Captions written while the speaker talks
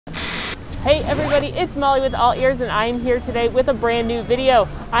Hey everybody, it's Molly with All Ears, and I'm here today with a brand new video.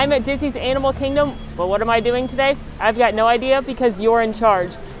 I'm at Disney's Animal Kingdom, but what am I doing today? I've got no idea because you're in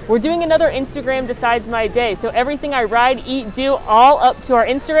charge. We're doing another Instagram Decides My Day, so everything I ride, eat, do, all up to our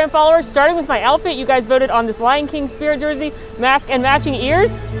Instagram followers, starting with my outfit. You guys voted on this Lion King spirit jersey, mask, and matching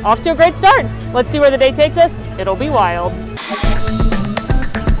ears. Off to a great start. Let's see where the day takes us. It'll be wild.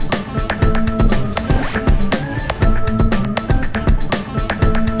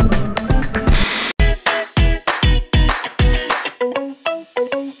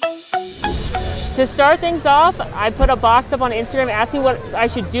 To start things off, I put a box up on Instagram asking what I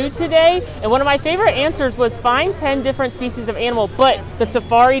should do today, and one of my favorite answers was find 10 different species of animal, but the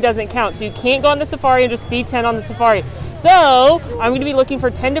safari doesn't count, so you can't go on the safari and just see 10 on the safari. So I'm going to be looking for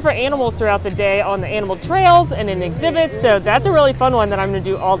 10 different animals throughout the day on the animal trails and in exhibits, so that's a really fun one that I'm going to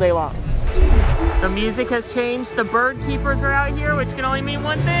do all day long. The music has changed. The bird keepers are out here, which can only mean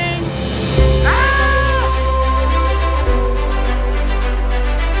one thing. Ah!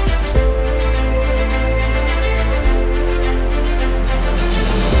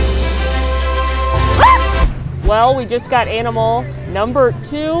 Well, we just got animal number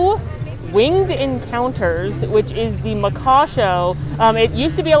 2, Winged Encounters, which is the macaw show. It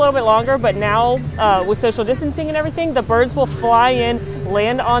used to be a little bit longer, but now with social distancing and everything, the birds will fly in,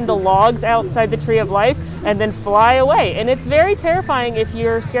 land on the logs outside the Tree of Life, and then fly away. And it's very terrifying if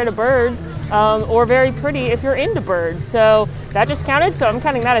you're scared of birds, or very pretty if you're into birds. So that just counted, so I'm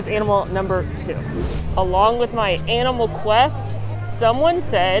counting that as animal number 2. Along with my animal quest, someone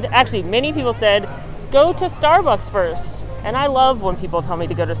said, actually many people said, go to Starbucks first. And I love when people tell me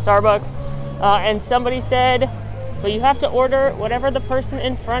to go to Starbucks. And somebody said, but you have to order whatever the person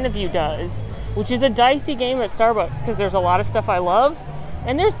in front of you does, which is a dicey game at Starbucks because there's a lot of stuff I love.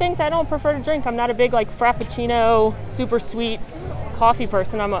 And there's things I don't prefer to drink. I'm not a big like Frappuccino, super sweet coffee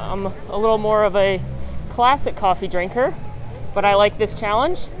person. I'm a little more of a classic coffee drinker, but I like this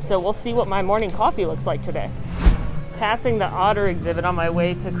challenge. So we'll see what my morning coffee looks like today. Passing the otter exhibit on my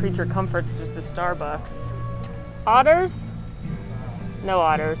way to Creature Comforts, which is the Starbucks. Otters? No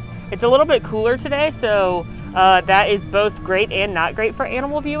otters. It's a little bit cooler today, so that is both great and not great for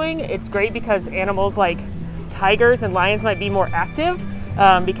animal viewing. It's great because animals like tigers and lions might be more active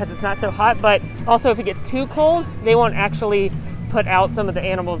because it's not so hot, but also if it gets too cold, they won't actually put out some of the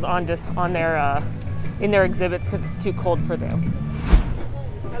animals in their exhibits because it's too cold for them.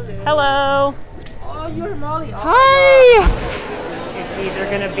 Hello. Oh, you're Molly. Oh, hi! It's either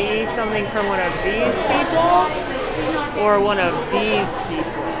going to be something from one of these people or one of these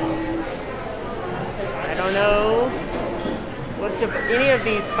people. I don't know which of any of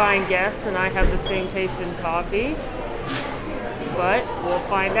these fine guests, and I have the same taste in coffee, but we'll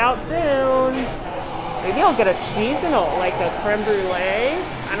find out soon. Maybe I'll get a seasonal, like a creme brulee.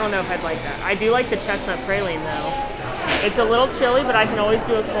 I don't know if I'd like that. I do like the chestnut praline though. It's a little chilly, but I can always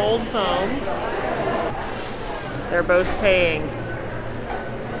do a cold foam. They're both paying.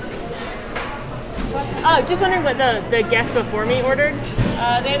 Oh, just wondering what the guest before me ordered.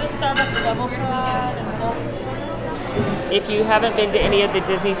 they have a Starbucks double shot and If you haven't been to any of the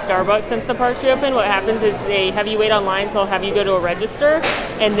Disney Starbucks since the parks reopened, what happens is they have you wait on lines, they'll have you go to a register,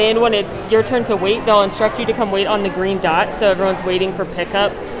 and then when it's your turn to wait, they'll instruct you to come wait on the green dot, so everyone's waiting for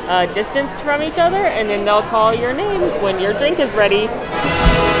pickup distanced from each other, and then they'll call your name when your drink is ready.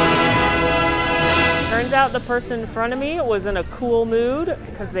 Turns out the person in front of me was in a cool mood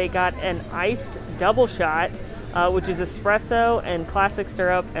because they got an iced double shot, which is espresso and classic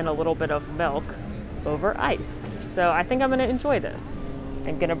syrup and a little bit of milk over ice. So I think I'm going to enjoy this.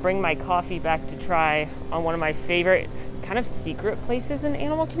 I'm going to bring my coffee back to try on one of my favorite kind of secret places in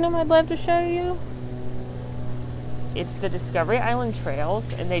Animal Kingdom I'd love to show you. It's the Discovery Island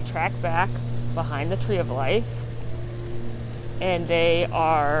trails, and they track back behind the Tree of Life, and they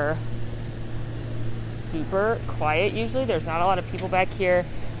are super quiet usually. There's not a lot of people back here.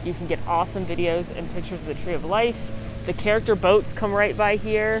 You can get awesome videos and pictures of the Tree of Life. The character boats come right by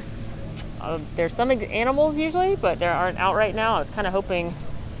here. There's some animals usually, but there aren't out right now. I was kind of hoping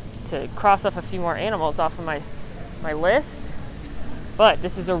to cross off a few more animals off of my list. But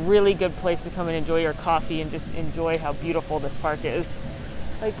this is a really good place to come and enjoy your coffee and just enjoy how beautiful this park is.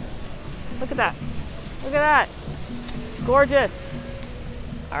 Like, look at that. Look at that. Gorgeous.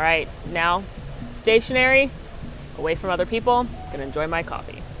 All right, now stationary, away from other people, gonna enjoy my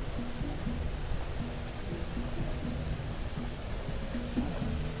coffee.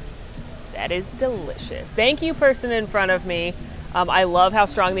 That is delicious. Thank you, person in front of me. I love how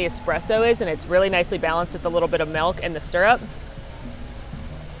strong the espresso is, and it's really nicely balanced with a little bit of milk and the syrup.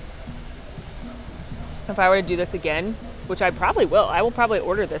 If I were to do this again, which I probably will. I will probably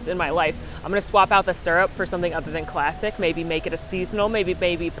order this in my life. I'm gonna swap out the syrup for something other than classic. Maybe make it a seasonal,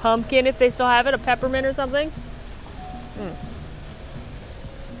 maybe pumpkin if they still have it, a peppermint or something.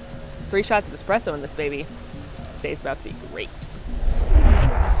 3 shots of espresso in this baby. This day's about to be great.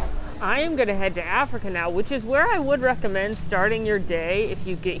 I am gonna head to Africa now, which is where I would recommend starting your day if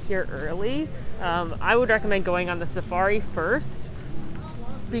you get here early. I would recommend going on the safari first,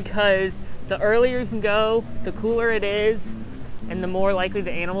 because the earlier you can go, the cooler it is, and the more likely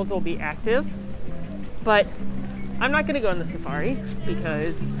the animals will be active. But I'm not gonna go on the safari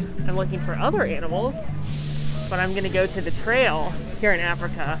because I'm looking for other animals, but I'm gonna go to the trail here in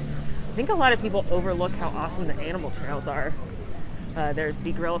Africa. I think a lot of people overlook how awesome the animal trails are. There's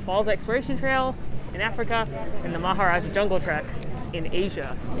the Gorilla Falls Exploration Trail in Africa and the Maharaja Jungle Trek in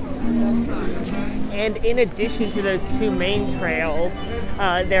Asia. And in addition to those 2 main trails,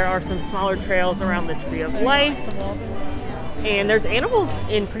 there are some smaller trails around the Tree of Life. And there's animals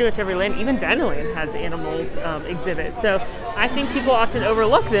in pretty much every land. Even Dinoland has animals exhibits. So I think people often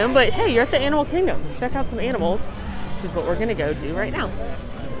overlook them, but hey, you're at the Animal Kingdom. Check out some animals, which is what we're gonna go do right now.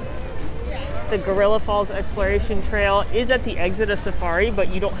 The Gorilla Falls Exploration Trail is at the exit of Safari,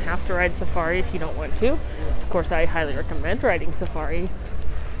 but you don't have to ride Safari if you don't want to. Of course, I highly recommend riding Safari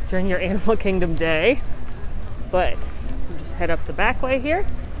during your Animal Kingdom day, but you just head up the back way here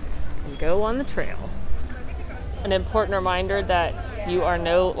and go on the trail. An important reminder that you are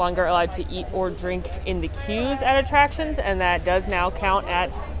no longer allowed to eat or drink in the queues at attractions, and that does now count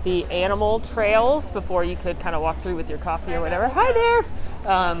at the animal trails before you could kind of walk through with your coffee or whatever. Hi there!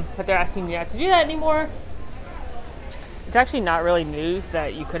 But they're asking you not to do that anymore. It's actually not really news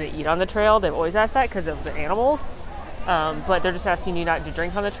that you couldn't eat on the trail. They've always asked that because of the animals. But they're just asking you not to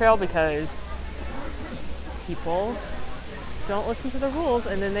drink on the trail because people don't listen to the rules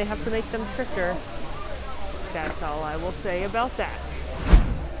and then they have to make them stricter. That's all I will say about that.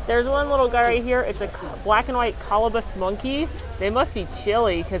 There's one little guy right here. It's a black and white colobus monkey. They must be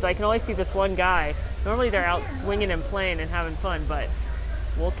chilly because I can only see this one guy. Normally they're out swinging and playing and having fun, but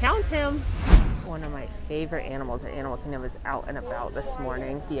we'll count him. One of my favorite animals at Animal Kingdom is out and about this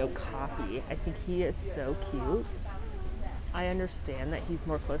morning, the okapi. I think he is so cute. I understand that he's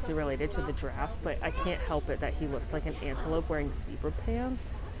more closely related to the giraffe, but I can't help it that he looks like an antelope wearing zebra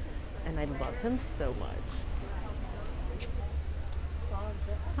pants, and I love him so much.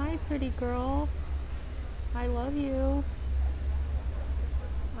 Hi, pretty girl. I love you.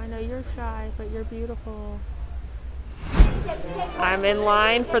 I know you're shy, but you're beautiful. I'm in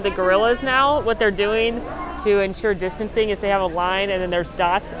line for the gorillas now. What they're doing to ensure distancing is they have a line and then there's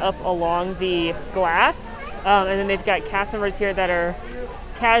dots up along the glass. And then they've got cast members here that are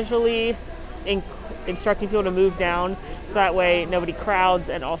casually instructing people to move down so that way nobody crowds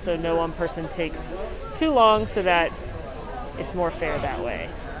and also no one person takes too long so that it's more fair that way.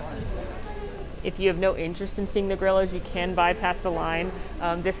 If you have no interest in seeing the gorillas, you can bypass the line.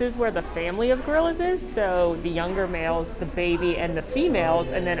 This is where the family of gorillas is, so the younger males, the baby, and the females,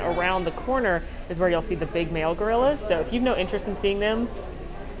 and then around the corner is where you'll see the big male gorillas. So if you have no interest in seeing them,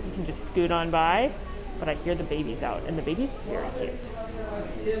 you can just scoot on by. But I hear the baby's out, and the baby's very cute.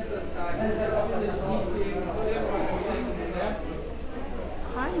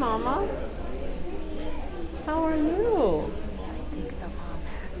 Hi, Mama. How are you?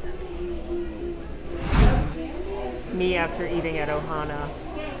 Me after eating at Ohana.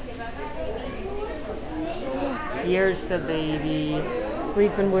 Here's the baby,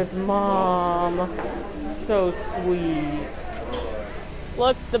 sleeping with Mom. So sweet.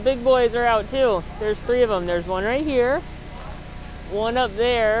 Look, the big boys are out too. There's 3 of them. There's one right here, one up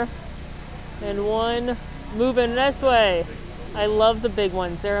there, and one moving this way. I love the big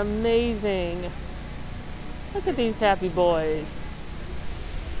ones. They're amazing. Look at these happy boys.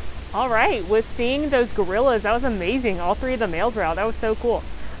 All right, with seeing those gorillas, that was amazing. All 3 of the males were out. That was so cool.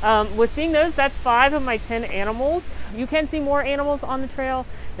 With seeing those, that's 5 of my 10 animals. You can see more animals on the trail.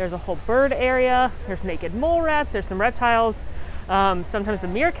 There's a whole bird area. There's naked mole rats. There's some reptiles. Sometimes the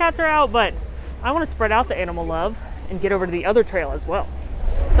meerkats are out, but I want to spread out the animal love and get over to the other trail as well.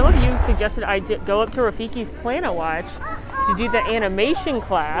 Some of you suggested I go up to Rafiki's Planet Watch to do the animation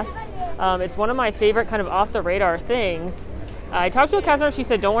class. It's one of my favorite kind of off the radar things. I talked to a cast member, she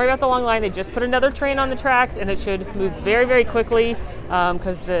said don't worry about the long line, they just put another train on the tracks and it should move very, very quickly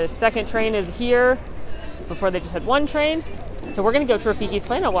because the second train is here before they just had 1 train. So we're gonna go to Rafiki's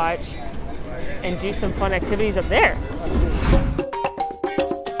Planet Watch and do some fun activities up there.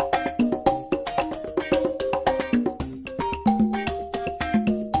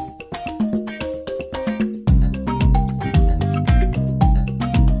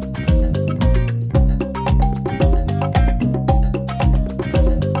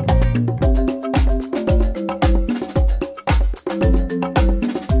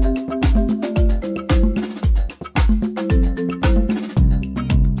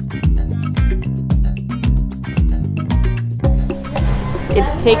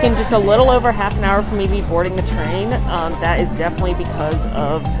 It's taken just a little over half an hour for me to be boarding the train. That is definitely because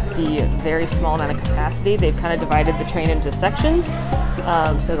of the very small amount of capacity. They've kind of divided the train into sections.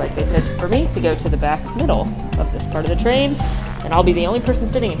 So like they said, for me to go to the back middle of this part of the train, and I'll be the only person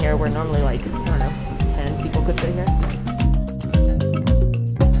sitting in here where normally like, I don't know, 10 people could sit here.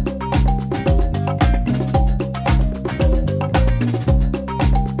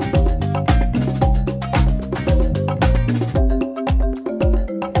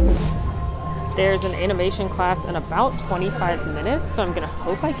 There's an animation class in about 25 minutes, so I'm gonna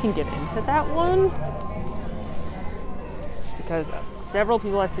hope I can get into that one, because several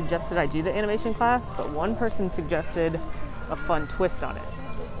people have suggested I do the animation class, but one person suggested a fun twist on it.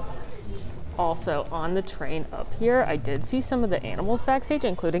 Also, on the train up here, I did see some of the animals backstage,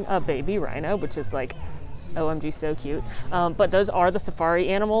 including a baby rhino, which is like, OMG, so cute. But those are the safari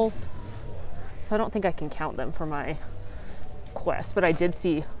animals, so I don't think I can count them for my quest, but I did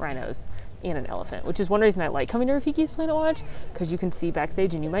see rhinos and an elephant, which is one reason I like coming to Rafiki's Planet Watch, because you can see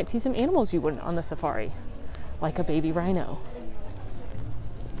backstage and you might see some animals you wouldn't on the safari, like a baby rhino.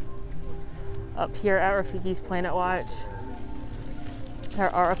 Up here at Rafiki's Planet Watch,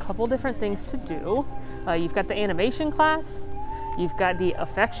 there are a couple different things to do. You've got the animation class, you've got the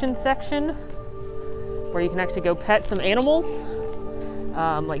affection section, where you can actually go pet some animals,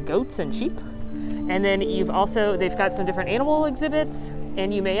 like goats and sheep. And then they've got some different animal exhibits,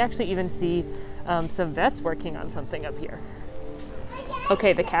 and you may actually even see some vets working on something up here.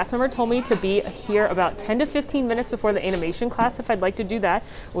 Okay, the cast member told me to be here about 10 to 15 minutes before the animation class if I'd like to do that,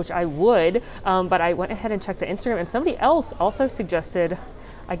 which I would, but I went ahead and checked the Instagram, and somebody else also suggested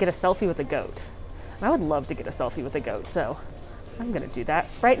I get a selfie with a goat. And I would love to get a selfie with a goat, so I'm gonna do that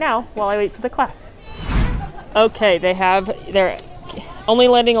right now while I wait for the class. Okay, they're only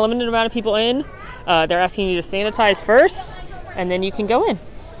letting a limited amount of people in. They're asking you to sanitize first, and then you can go in.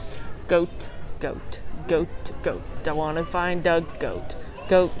 Goat, goat, goat, goat. I want to find a goat.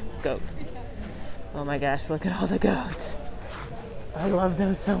 Goat, goat. Oh my gosh, look at all the goats. I love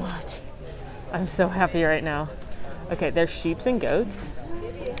those so much. I'm so happy right now. Okay, there's sheeps and goats.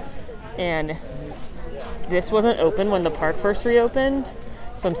 And this wasn't open when the park first reopened,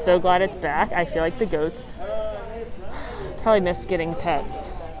 so I'm so glad it's back. I feel like the goats probably missed getting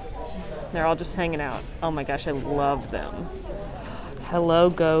pets. They're all just hanging out. Oh my gosh, I love them. Hello,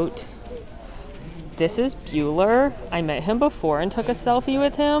 goat. This is Bueller. I met him before and took a selfie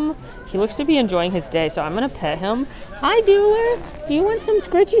with him. He looks to be enjoying his day, so I'm gonna pet him. Hi, Bueller. Do you want some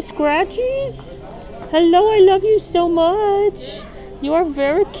scratchy scratchies? Hello, I love you so much. You are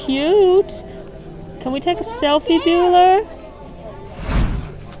very cute. Can we take a selfie, Bueller?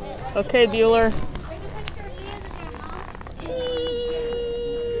 Okay, Bueller.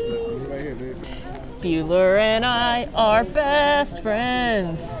 Bueller and I are best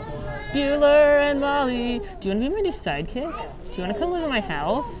friends. Bueller and Molly. Do you want to be my new sidekick? Do you want to come live at my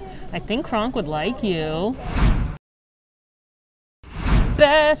house? I think Kronk would like you.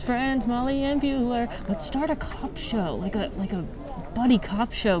 Best friends, Molly and Bueller. Let's start a cop show, like a buddy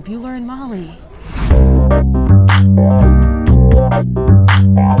cop show, Bueller and Molly.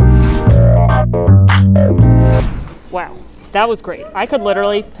 Wow. That was great. I could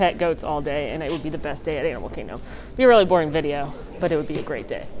literally pet goats all day and it would be the best day at Animal Kingdom. It'd be a really boring video, but it would be a great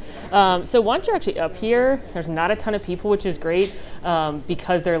day. So once you're actually up here, there's not a ton of people, which is great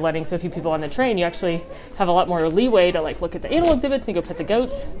because they're letting so few people on the train. You actually have a lot more leeway to like look at the animal exhibits and go pet the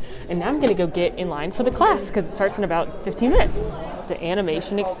goats. And now I'm gonna go get in line for the class because it starts in about 15 minutes. The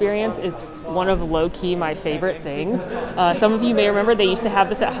animation experience is one of low-key my favorite things. Some of you may remember they used to have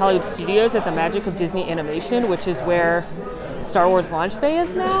this at Hollywood Studios at the Magic of Disney Animation, which is where Star Wars Launch Bay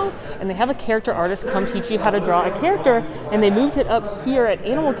is now, and they have a character artist come teach you how to draw a character, and they moved it up here at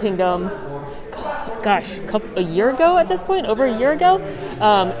Animal Kingdom, gosh, a year ago at this point, over a year ago,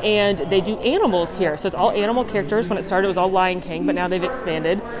 and they do animals here. So it's all animal characters. When it started, it was all Lion King, but now they've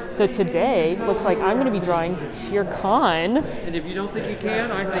expanded. So today, looks like I'm going to be drawing Shere Khan. And if you don't think you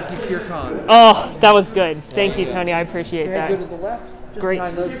can, I think you Shere Khan. Oh, that was good. Thank you, Tony. I appreciate that. Go to the left. Great.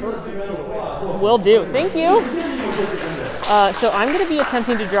 Will do. Thank you. So I'm going to be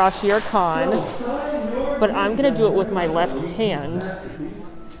attempting to draw Shere Khan, but I'm going to do it with my left hand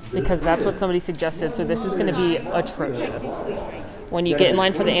because that's what somebody suggested. So this is going to be atrocious. When you get in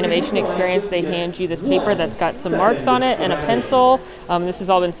line for the animation experience, they hand you this paper that's got some marks on it and a pencil. This has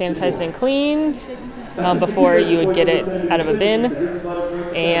all been sanitized and cleaned before you would get it out of a bin.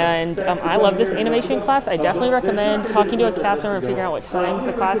 And I love this animation class. I definitely recommend talking to a cast member and figuring out what times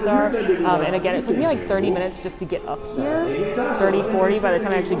the classes are. And again, it took me like 30 minutes just to get up here, 30, 40 by the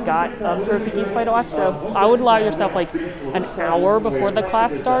time I actually got up to Rafiki's flight to watch. So I would allow yourself like an hour before the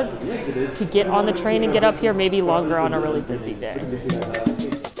class starts to get on the train and get up here, maybe longer on a really busy day.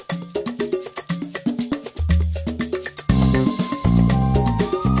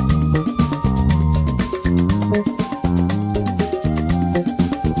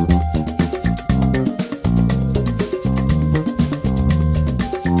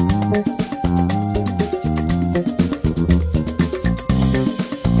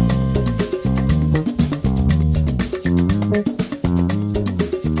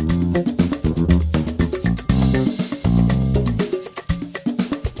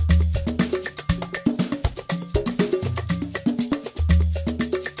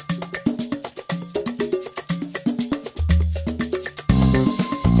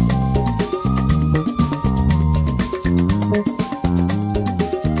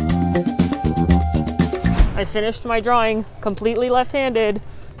 I finished my drawing completely left-handed.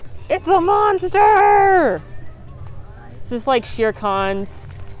 It's a monster! This is like Shere Khan's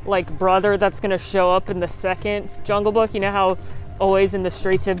like brother that's gonna show up in the second Jungle Book. You know how always in the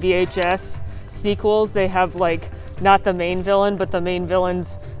straight to VHS sequels they have like not the main villain but the main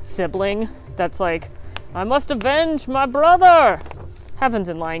villain's sibling that's like, I must avenge my brother. Happens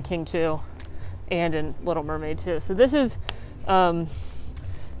in Lion King too, and in Little Mermaid too. So this is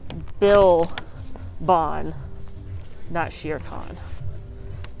Bill Bon, not Shere Khan.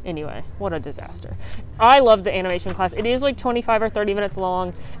 Anyway, what a disaster. I love the animation class. It is like 25 or 30 minutes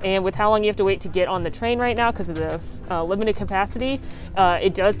long, and with how long you have to wait to get on the train right now because of the limited capacity,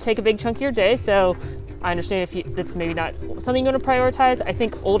 it does take a big chunk of your day. So I understand if it's maybe not something you're going to prioritize. I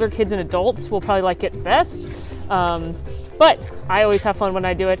think older kids and adults will probably like it best. But I always have fun when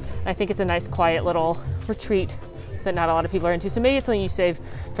I do it. I think it's a nice quiet little retreat that not a lot of people are into. So maybe it's something you save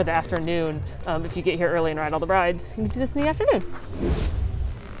for the afternoon. If you get here early and ride all the rides, you can do this in the afternoon.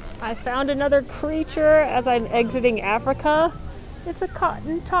 I found another creature as I'm exiting Africa. It's a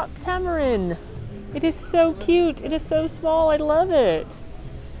cotton-top tamarin. It is so cute. It is so small. I love it.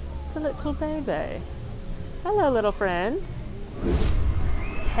 It's a little baby. Hello, little friend.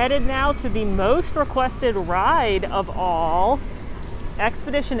 Headed now to the most requested ride of all.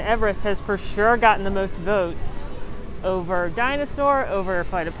 Expedition Everest has for sure gotten the most votes over Dinosaur, over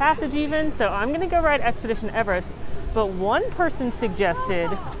Flight of Passage even. So I'm gonna go ride Expedition Everest. But one person suggested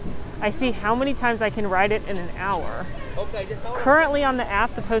I see how many times I can ride it in an hour. Currently on the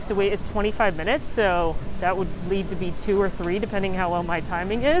app, the posted wait is 25 minutes, so that would lead to be 2 or 3, depending how well my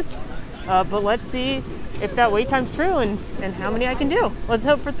timing is. But let's see if that wait time's true and how many I can do. Let's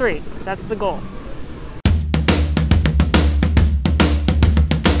hope for 3. That's the goal.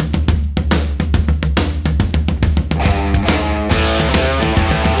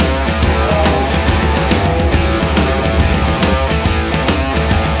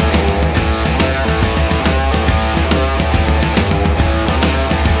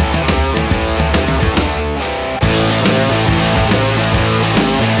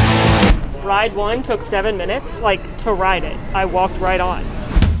 Ride 1 took 7 minutes, like, to ride it. I walked right on.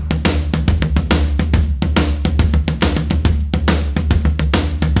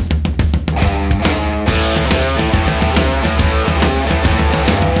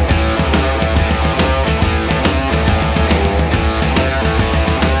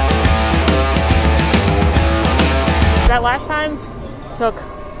 That last time took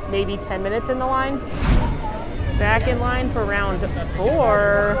maybe 10 minutes in the line. Back in line for round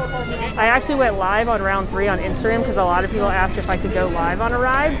 4. I actually went live on round 3 on Instagram because a lot of people asked if I could go live on a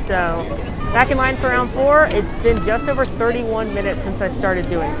ride. So back in line for round 4. It's been just over 31 minutes since I started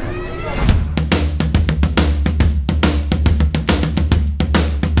doing this.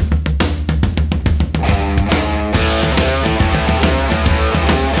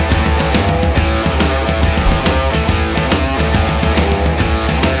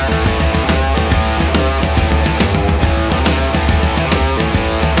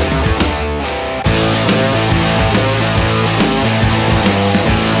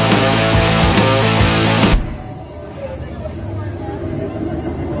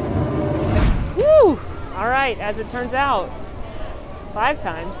 As it turns out, 5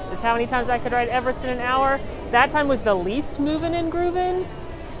 times is how many times I could ride Everest in an hour. That time was the least moving and grooving,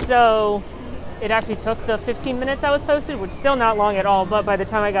 so it actually took the 15 minutes that was posted, which is still not long at all, but by the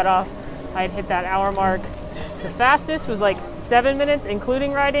time I got off, I had hit that hour mark. The fastest was like 7 minutes,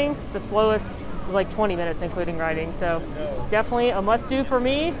 including riding. The slowest was like 20 minutes, including riding, so definitely a must-do for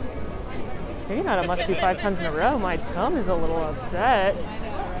me. Maybe not a must-do 5 times in a row. My tum is a little upset.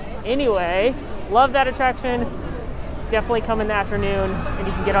 Anyway, love that attraction. Definitely come in the afternoon, and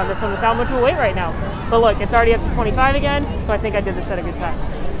you can get on this one without much of a wait right now. But look, it's already up to 25 again, so I think I did this at a good time.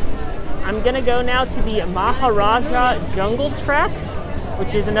 I'm gonna go now to the Maharaja Jungle Trek,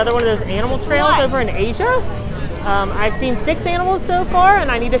 which is another one of those animal trails over in Asia. I've seen 6 animals so far, and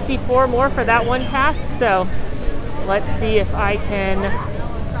I need to see 4 more for that one task. So let's see if I can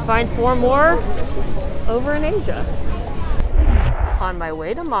find 4 more over in Asia. On my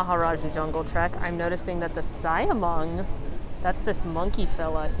way to Maharaja Jungle Trek, I'm noticing that the Siamang, that's this monkey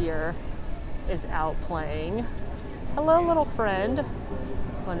fella here, is out playing. Hello, little friend.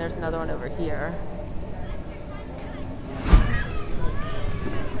 Oh, and there's another one over here.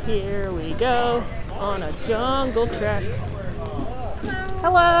 Here we go on a jungle trek.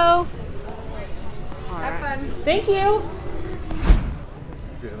 Hello. All right. Thank you.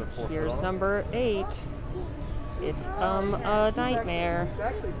 Here's number 8. It's a nightmare.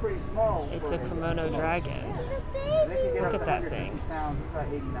 It's a kimono dragon. Look at that thing.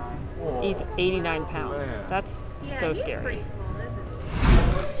 Eats 89 pounds. That's so scary.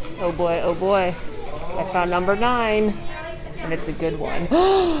 Oh boy, oh boy. I found number 9. And it's a good one.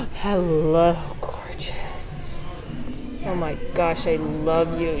 Hello, gorgeous. Oh my gosh, I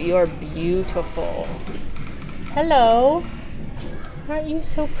love you. You're beautiful. Hello. Aren't you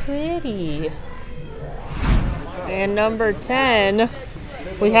so pretty? And number 10,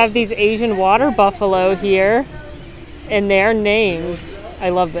 we have these Asian water buffalo here, and their names, I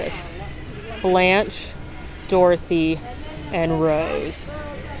love this, Blanche, Dorothy, and Rose.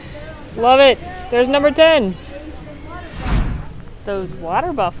 Love it. There's number 10. Those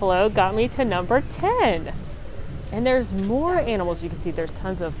water buffalo got me to number 10. And there's more animals you can see. There's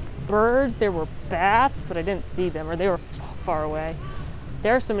tons of birds. There were bats, but I didn't see them, or they were far away.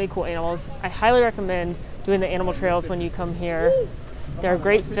 There are so many cool animals. I highly recommend doing the animal trails when you come here. They're a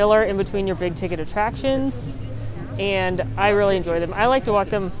great filler in between your big ticket attractions, and I really enjoy them. I like to walk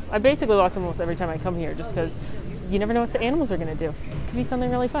them. I basically walk them almost every time I come here, just because you never know what the animals are gonna do. It could be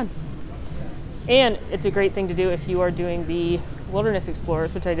something really fun. And it's a great thing to do if you are doing the Wilderness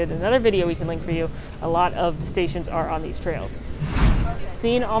Explorers, which I did in another video we can link for you. A lot of the stations are on these trails.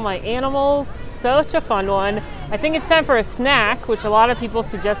 Seen all my animals, such a fun one. I think it's time for a snack, which a lot of people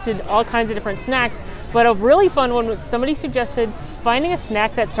suggested all kinds of different snacks, but a really fun one, which somebody suggested, finding a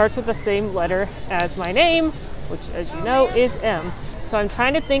snack that starts with the same letter as my name, which as you know is M. So I'm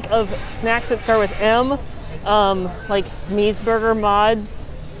trying to think of snacks that start with M, like Meesburger Mods,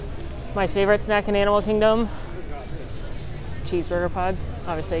 my favorite snack in Animal Kingdom. Cheeseburger pods,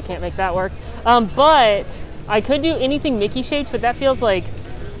 obviously I can't make that work. But I could do anything Mickey shaped, but that feels like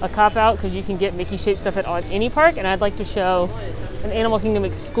a cop-out because you can get Mickey shaped stuff at any park, and I'd like to show an Animal Kingdom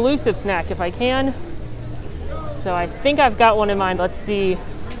exclusive snack if I can. So I think I've got one in mind. Let's see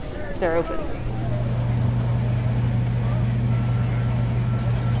if they're open.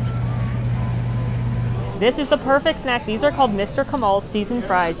 This is the perfect snack. These are called Mr. Kamal's seasoned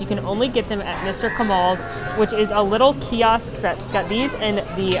fries. You can only get them at Mr. Kamal's, which is a little kiosk that's got these and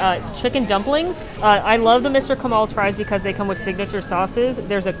the chicken dumplings. I love the Mr. Kamal's fries because they come with signature sauces.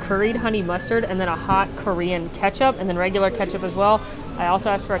 There's a curried honey mustard and then a hot Korean ketchup and then regular ketchup as well. I also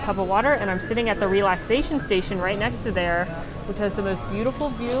asked for a cup of water, and I'm sitting at the relaxation station right next to there, which has the most beautiful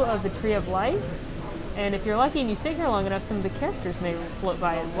view of the Tree of Life. And if you're lucky and you sit here long enough, some of the characters may float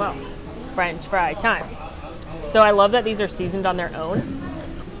by as well. French fry time. So I love that these are seasoned on their own.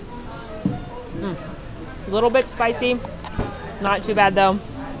 A little bit spicy, not too bad though.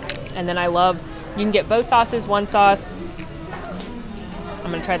 And then I love, you can get both sauces, one sauce.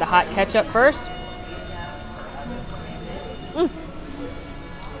 I'm gonna try the hot ketchup first. A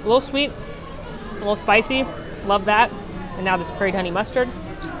little sweet, a little spicy, love that. And now this curried honey mustard.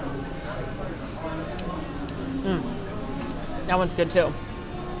 That one's good too.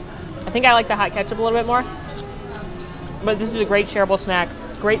 I think I like the hot ketchup a little bit more. But this is a great shareable snack,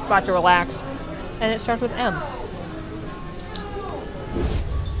 great spot to relax, and it starts with M.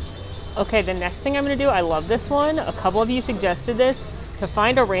 Okay, the next thing I'm gonna do, I love this one. A couple of you suggested this, to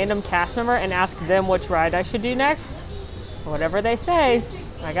find a random cast member and ask them which ride I should do next. Whatever they say,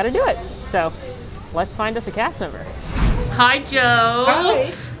 I gotta do it. So let's find us a cast member. Hi, Joe.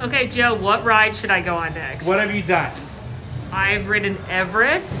 Hi. Okay, Joe, what ride should I go on next? What have you done? I've ridden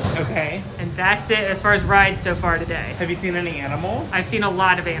Everest. Okay. And that's it as far as rides so far today. Have you seen any animals? I've seen a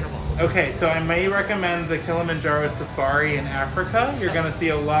lot of animals. Okay, so I may recommend the Kilimanjaro Safari in Africa. You're gonna see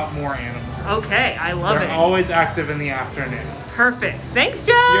a lot more animals. Okay, I love it. They're always active in the afternoon. Perfect. Thanks,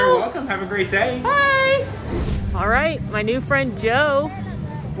 Joe. You're welcome. Have a great day. Bye. All right, my new friend Joe,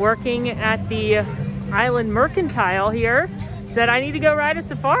 working at the Island Mercantile here, said I need to go ride a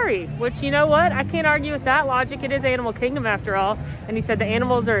safari, which, you know what? I can't argue with that logic. It is Animal Kingdom after all. And he said the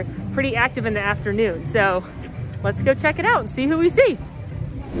animals are pretty active in the afternoon. So let's go check it out and see who we see.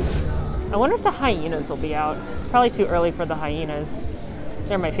 I wonder if the hyenas will be out. It's probably too early for the hyenas.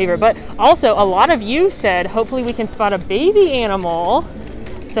 They're my favorite. But also, a lot of you said hopefully we can spot a baby animal.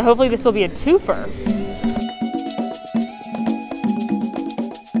 So hopefully this will be a twofer.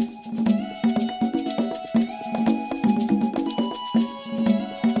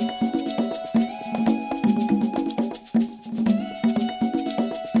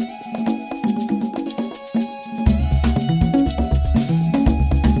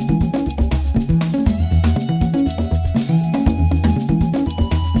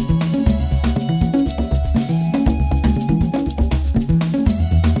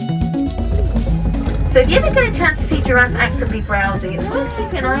 So if you ever get a chance to see giraffes actively browsing, it's worth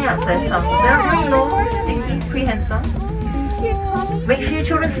keeping an eye out for their tongues. They're very long, stinky, prehensile. Make sure your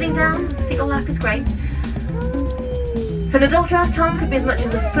children are sitting down. Seat or lap is great. So an adult giraffe tongue could be as much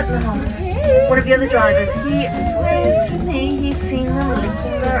as 1.5 foot. One of the other drivers, he swears to me he's seen them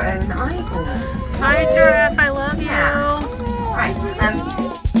licking their own eyeballs. Hi giraffe, I love you. Yeah. Right.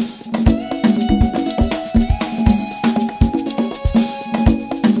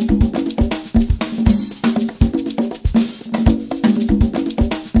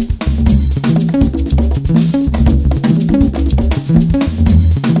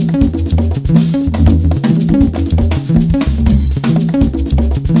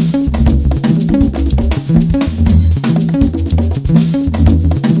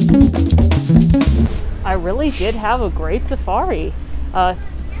 Did have a great safari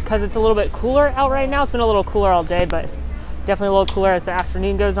because it's a little bit cooler out right now. It's been a little cooler all day, but definitely a little cooler as the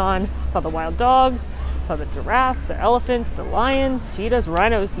afternoon goes on. Saw the wild dogs, saw the giraffes, the elephants, the lions, cheetahs,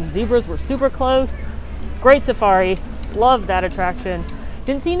 rhinos, and zebras were super close. Great safari, loved that attraction.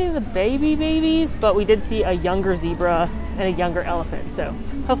 Didn't see any of the babies, but we did see a younger zebra and a younger elephant, so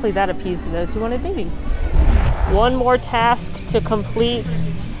hopefully that appeased those who wanted babies. One more task to complete.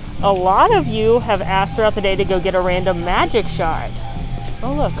 A lot of you have asked throughout the day to go get a random magic shot.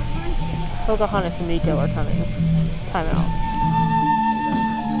 Oh look, Pocahontas and Nico are coming. Time out.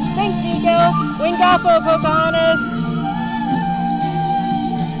 Thanks, Nico. Wingapo, Pocahontas.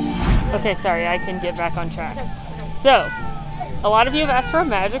 Okay, sorry, I can get back on track. So, a lot of you have asked for a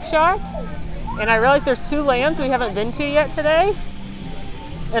magic shot, and I realize there's 2 lands we haven't been to yet today.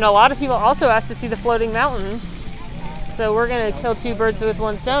 And a lot of people also asked to see the floating mountains. So we're gonna kill 2 birds with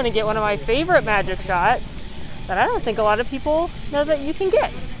 1 stone and get one of my favorite magic shots that I don't think a lot of people know that you can get.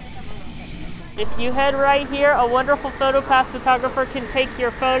 If you head right here, a wonderful PhotoPass photographer can take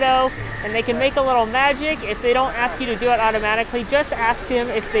your photo and they can make a little magic. If they don't ask you to do it automatically, just ask them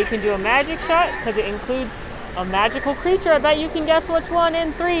if they can do a magic shot because it includes a magical creature. I bet you can guess which one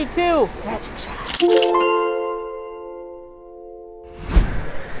in 3, 2, magic shot.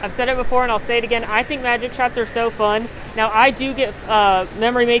 I've said it before and I'll say it again, I think magic shots are so fun. Now I do get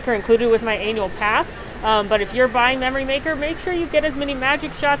Memory Maker included with my annual pass, but if you're buying Memory Maker, make sure you get as many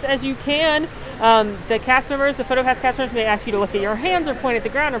magic shots as you can. The cast members, the PhotoPass cast members may ask you to look at your hands or point at the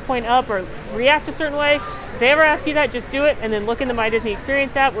ground or point up or react a certain way. If they ever ask you that, just do it and then look in the My Disney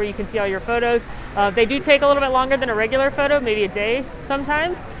Experience app where you can see all your photos. They do take a little bit longer than a regular photo, maybe a day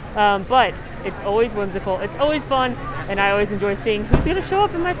sometimes, but it's always whimsical, it's always fun, and I always enjoy seeing who's gonna show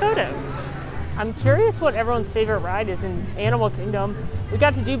up in my photos. I'm curious what everyone's favorite ride is in Animal Kingdom. We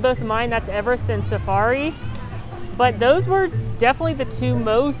got to do both of mine, that's Everest and Safari, but those were definitely the 2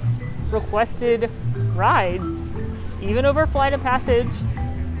 most requested rides, even over Flight of Passage,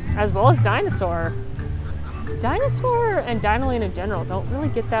 as well as Dinosaur. Dinosaur and Dinoland in general don't really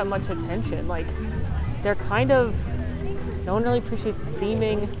get that much attention. Like, they're kind of, no one really appreciates the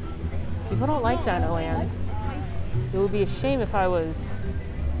theming. People don't like Dinoland. It would be a shame if I was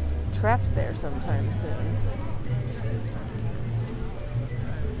trapped there sometime soon.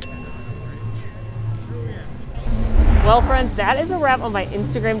 Well, friends, that is a wrap on my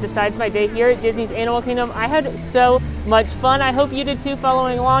Instagram Decides My Day here at Disney's Animal Kingdom. I had so much fun. I hope you did too,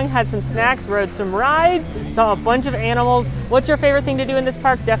 following along. Had some snacks, rode some rides, saw a bunch of animals. What's your favorite thing to do in this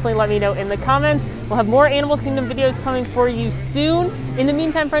park? Definitely let me know in the comments. We'll have more Animal Kingdom videos coming for you soon. In the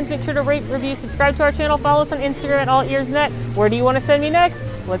meantime, friends, make sure to rate, review, subscribe to our channel, follow us on Instagram at AllEars.net. Where do you want to send me next?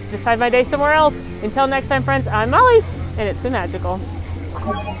 Let's decide my day somewhere else. Until next time, friends, I'm Molly, and it's been magical.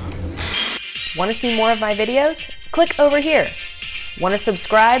 Want to see more of my videos? Click over here. Want to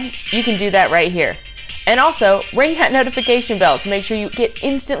subscribe? You can do that right here. And also, ring that notification bell to make sure you get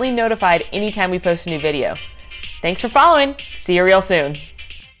instantly notified anytime we post a new video. Thanks for following. See you real soon.